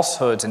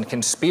 Falsehoods and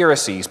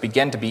conspiracies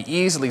begin to be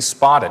easily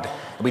spotted,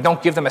 and we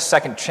don't give them a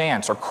second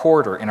chance or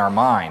quarter in our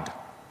mind.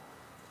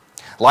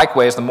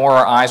 Likewise, the more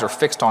our eyes are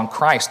fixed on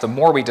Christ, the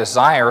more we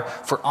desire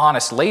for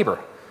honest labor.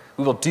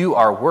 We will do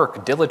our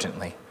work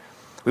diligently.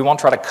 We won't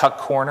try to cut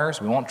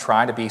corners. We won't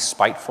try to be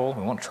spiteful.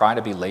 We won't try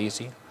to be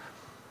lazy.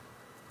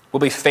 We'll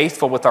be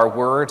faithful with our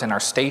words and our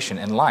station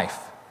in life.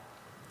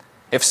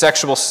 If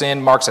sexual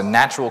sin marks a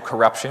natural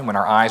corruption when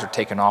our eyes are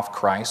taken off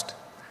Christ,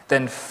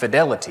 then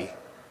fidelity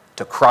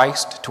to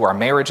Christ, to our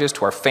marriages,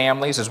 to our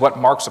families, is what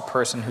marks a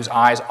person whose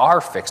eyes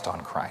are fixed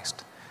on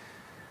Christ.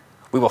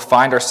 We will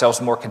find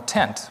ourselves more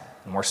content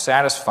and more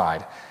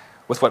satisfied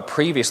with what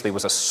previously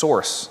was a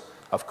source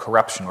of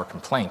corruption or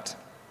complaint.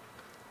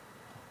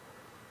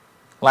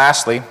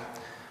 Lastly,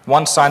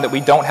 one sign that we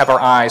don't have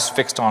our eyes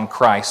fixed on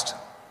Christ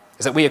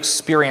is that we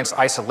experience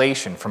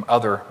isolation from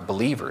other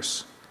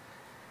believers.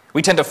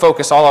 We tend to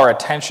focus all our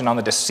attention on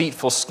the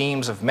deceitful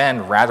schemes of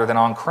men rather than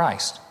on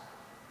Christ.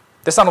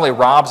 This not only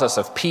robs us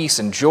of peace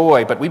and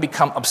joy, but we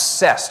become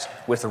obsessed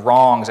with the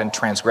wrongs and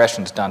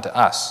transgressions done to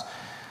us,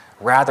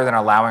 rather than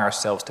allowing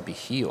ourselves to be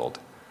healed.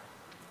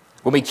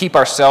 When we keep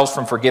ourselves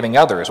from forgiving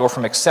others or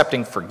from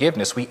accepting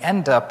forgiveness, we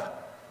end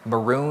up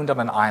marooned on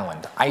an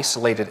island,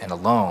 isolated and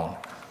alone.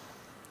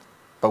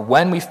 But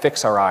when we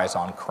fix our eyes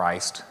on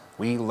Christ,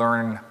 we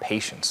learn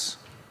patience,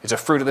 It's a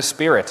fruit of the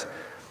Spirit.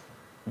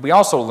 We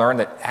also learn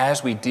that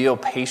as we deal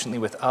patiently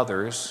with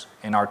others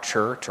in our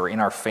church or in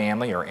our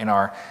family or in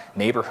our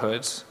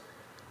neighborhoods,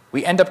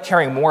 we end up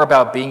caring more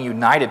about being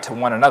united to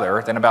one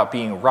another than about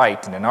being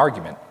right in an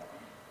argument.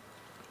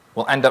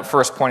 We'll end up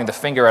first pointing the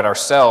finger at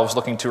ourselves,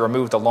 looking to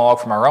remove the log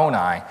from our own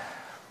eye.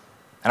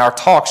 And our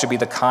talk should be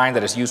the kind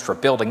that is used for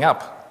building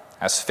up,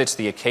 as fits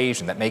the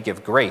occasion, that may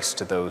give grace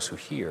to those who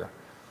hear.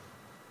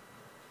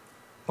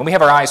 When we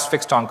have our eyes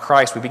fixed on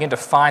Christ, we begin to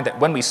find that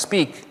when we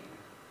speak,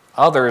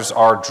 others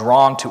are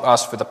drawn to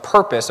us for the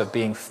purpose of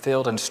being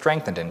filled and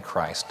strengthened in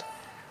Christ.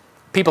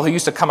 People who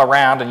used to come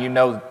around, and you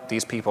know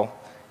these people,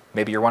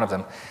 maybe you're one of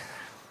them,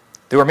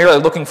 they were merely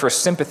looking for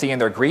sympathy in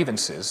their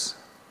grievances.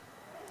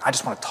 I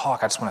just want to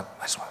talk. I just want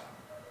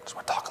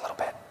to talk a little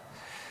bit.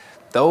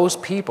 Those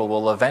people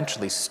will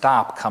eventually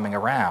stop coming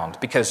around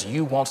because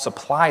you won't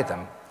supply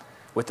them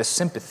with the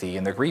sympathy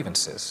in their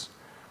grievances.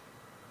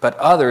 But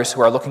others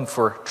who are looking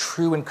for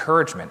true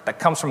encouragement that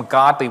comes from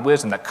godly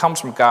wisdom, that comes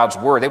from God's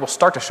word, they will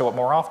start to show up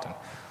more often.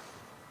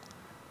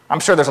 I'm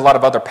sure there's a lot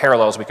of other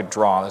parallels we could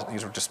draw.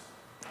 These were just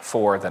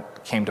 4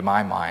 that came to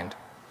my mind.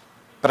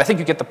 But I think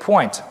you get the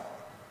point.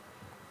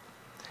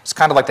 It's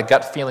kind of like the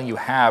gut feeling you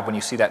have when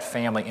you see that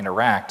family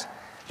interact.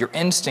 Your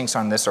instincts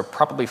on this are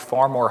probably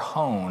far more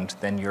honed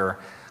than your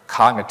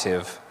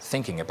cognitive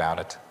thinking about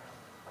it.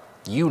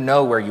 You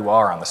know where you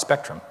are on the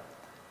spectrum.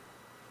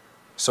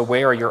 So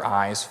where are your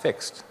eyes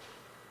fixed?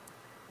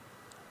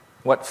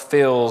 What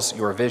fills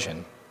your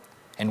vision?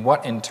 And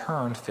what in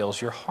turn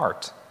fills your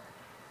heart?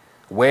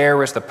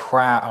 Where is the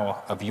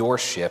prow of your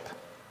ship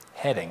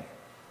heading?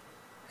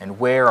 And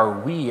where are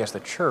we as the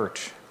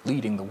church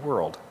leading the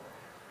world?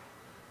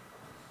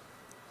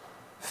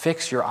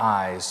 Fix your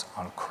eyes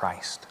on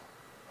Christ.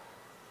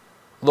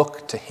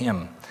 Look to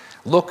him.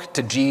 Look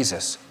to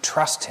Jesus.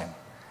 Trust him.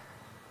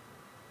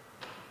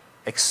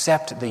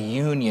 Accept the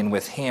union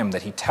with him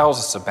that he tells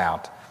us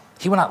about.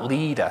 He will not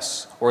lead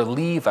us or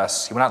leave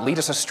us. He will not lead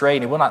us astray,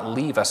 and he will not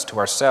leave us to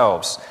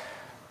ourselves.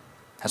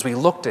 As we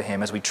look to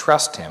him, as we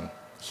trust him,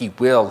 he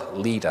will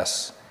lead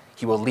us.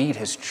 He will lead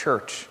his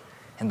church,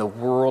 and the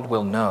world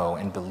will know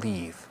and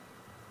believe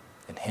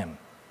in him.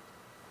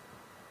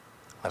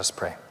 Let us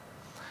pray.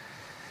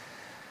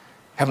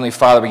 Heavenly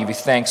Father, we give you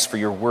thanks for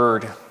your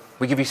word.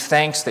 We give you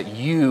thanks that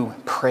you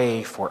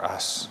pray for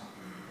us.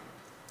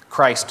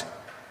 Christ,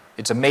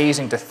 it's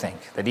amazing to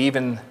think that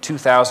even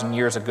 2,000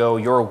 years ago,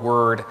 your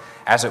word,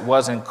 as it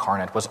was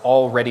incarnate, was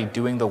already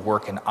doing the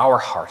work in our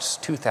hearts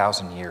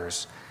 2,000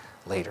 years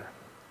later.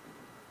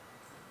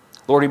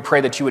 Lord, we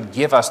pray that you would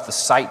give us the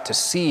sight to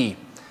see,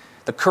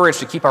 the courage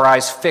to keep our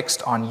eyes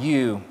fixed on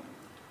you,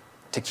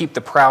 to keep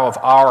the prow of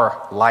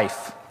our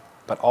life,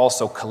 but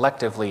also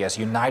collectively as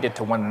united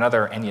to one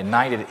another and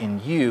united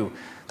in you,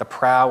 the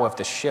prow of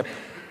the ship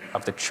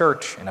of the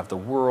church and of the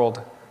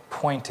world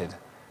pointed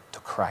to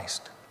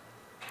Christ.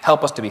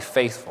 Help us to be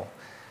faithful.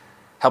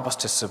 Help us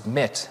to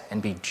submit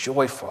and be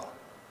joyful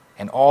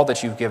in all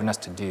that you've given us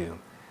to do,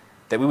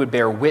 that we would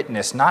bear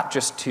witness not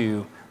just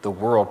to the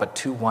world, but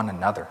to one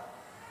another,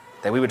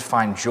 that we would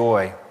find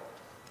joy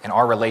in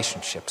our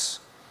relationships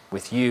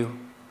with you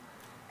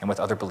and with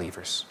other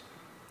believers.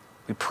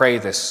 We pray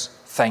this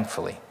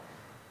thankfully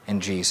in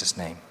Jesus'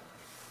 name.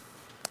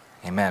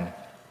 Amen.